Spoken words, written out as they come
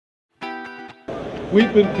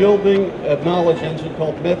We've been building a knowledge engine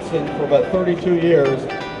called MEDICOMP for about 32 years,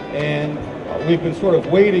 and we've been sort of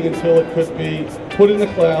waiting until it could be put in the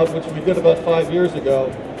cloud, which we did about 5 years ago.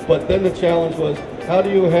 But then the challenge was, how do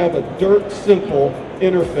you have a dirt simple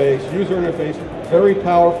interface, user interface, very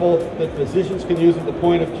powerful, that physicians can use at the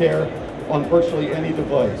point of care on virtually any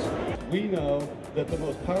device? We know that the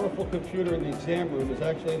most powerful computer in the exam room is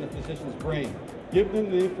actually in the physician's brain. Give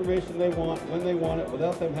them the information they want, when they want it,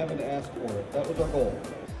 without them having to ask for it. That was our goal.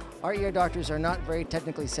 Our ear doctors are not very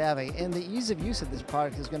technically savvy, and the ease of use of this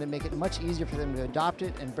product is going to make it much easier for them to adopt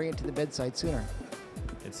it and bring it to the bedside sooner.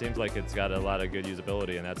 It seems like it's got a lot of good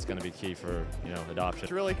usability, and that's going to be key for, adoption.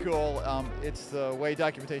 It's really cool. It's the way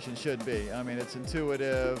documentation should be. I mean, it's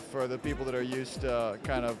intuitive for the people that are used to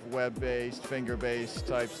kind of web-based, finger-based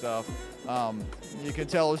type stuff. You can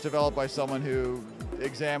tell it was developed by someone who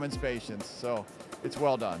examines patients, so it's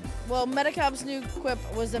well done. Well, MEDICOMP's new Quip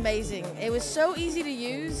was amazing. It was so easy to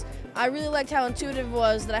use. I really liked how intuitive it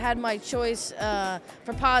was, that I had my choice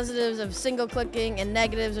for positives of single clicking and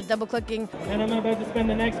negatives of double clicking. And I'm about to spend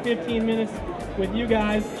the next 15 minutes with you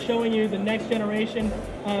guys showing you the next generation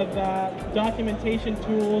of documentation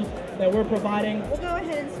tools that we're providing. We'll go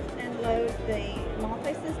ahead and load the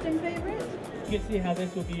multi-system favorite. You can see how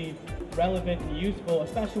this will be relevant and useful,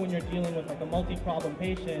 especially when you're dealing with like a multi-problem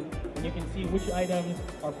patient, and you can see which items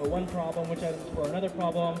are for one problem, which items for another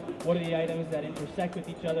problem, what are the items that intersect with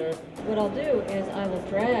each other. What I'll do is I will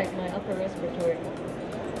drag my upper respiratory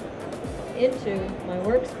into my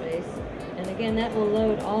workspace, and again that will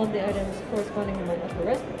load all of the items corresponding to my upper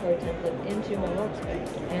respiratory template into my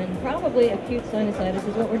workspace. And probably acute sinusitis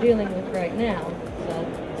is what we're dealing with right now. So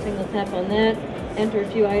single tap on that, enter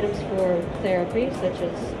a few items for therapy, such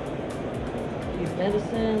as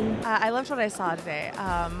medicine. I loved what I saw today.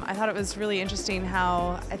 I thought it was really interesting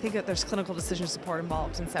how I think that there's clinical decision support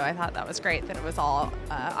involved, and so I thought that was great that it was all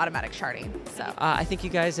automatic charting. So I think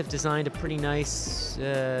you guys have designed a pretty nice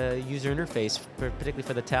user interface, particularly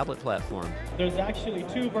for the tablet platform. There's actually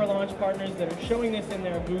 2 of our launch partners that are showing this in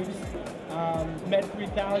their booths.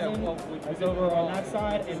 Med3000 is over on that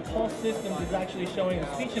side, and Pulse Systems is actually showing a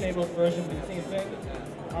speech-enabled version of the same thing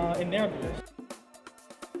in their booths.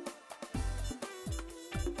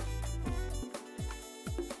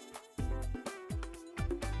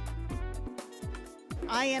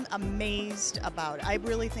 I am amazed about it. I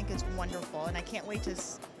really think it's wonderful, and I can't wait to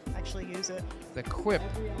actually use it. The Quip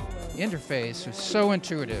interface is so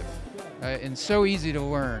intuitive and so easy to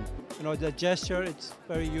learn. The gesture, it's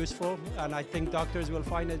very useful, and I think doctors will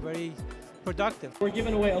find it very productive. We're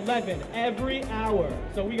giving away 11 every hour,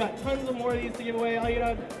 so we got tons of more of these to give away. All you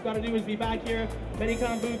got to do is be back here,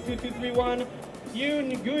 MEDICOMP booth 2231,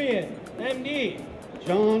 Yoon Nguyen, MD.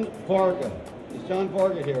 John Varga. Is John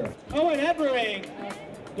Varga here? Owen Evering,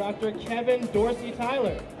 Dr. Kevin Dorsey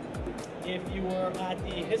Tyler. If you were at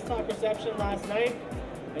the HIMSS Talk reception last night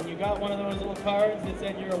and you got one of those little cards that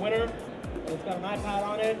said you're a winner, and it's got an iPad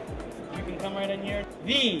on it, you can come right in here.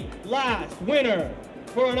 The last winner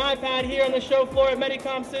for an iPad here on the show floor at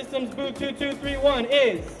MEDICOMP Systems booth 2231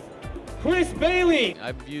 is Chris Bailey.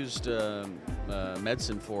 I've used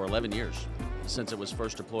medicine for 11 years, since it was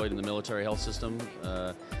first deployed in the military health system,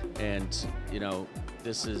 and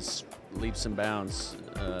this is leaps and bounds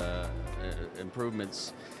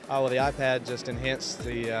improvements. Oh, well, the iPad just enhanced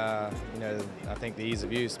the, I think the ease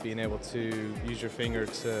of use, being able to use your finger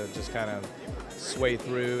to just kind of sway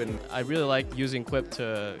through. And I really like using Quip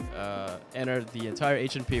to enter the entire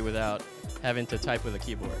H&P without having to type with a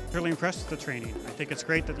keyboard. Really impressed with the training. I think it's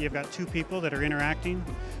great that you've got 2 people that are interacting,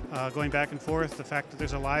 going back and forth. The fact that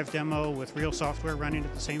there's a live demo with real software running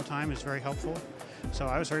at the same time is very helpful. So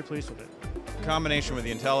I was very pleased with it. Combination with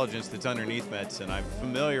the intelligence that's underneath medicine. I'm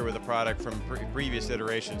familiar with the product from previous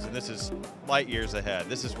iterations, and this is light years ahead.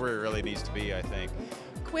 This is where it really needs to be, I think.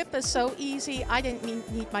 Quip is so easy. I didn't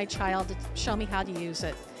need my child to show me how to use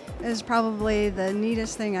it. Is probably the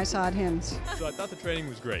neatest thing I saw at HIMSS. So I thought the training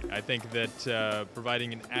was great. I think that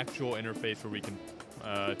providing an actual interface where we can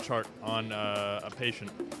chart on a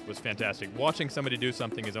patient was fantastic. Watching somebody do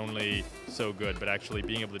something is only so good, but actually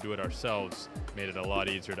being able to do it ourselves made it a lot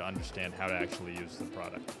easier to understand how to actually use the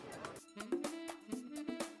product.